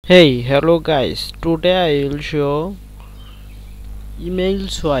Hey, hello guys. Today I will show email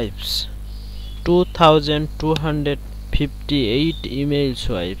swipes. 2258 email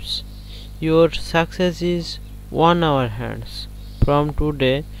swipes. Your success is on our hands. From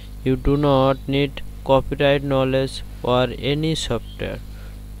today, you do not need copyright knowledge or any software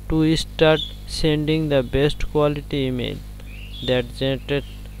to start sending the best quality email that generates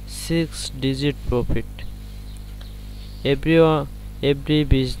 6-digit profit. Every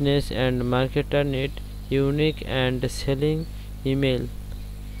business and marketer need unique and selling email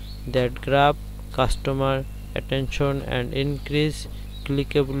that grab customer attention and increase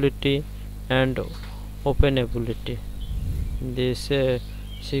clickability and openability. This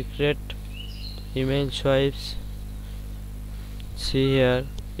secret email swipes. See here.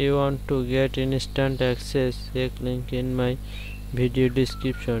 You want to get instant access? Check link in my video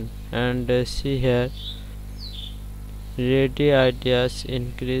description and see here. Ready ideas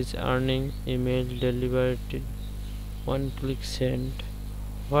increase earning email delivered one click send.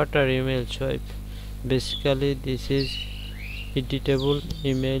 What are email swipe? Basically this is editable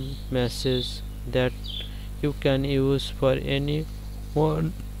email message that you can use for any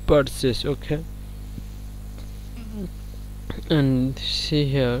one purchase. Okay, and see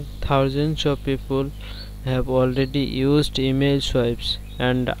here thousands of people have already used email swipes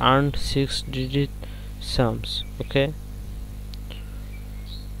and earned 6-digit sums. Okay,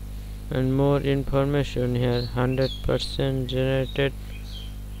 and more information here. 100% generated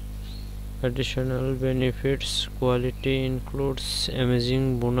additional benefits. Quality includes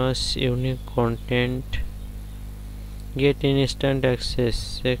amazing bonus, unique content. Get instant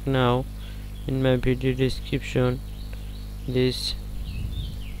access. Check now in my video description this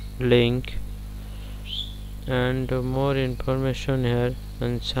link and more information here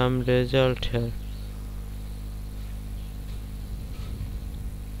and some result here.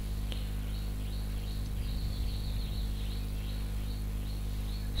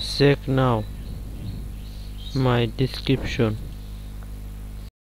 Check now my description.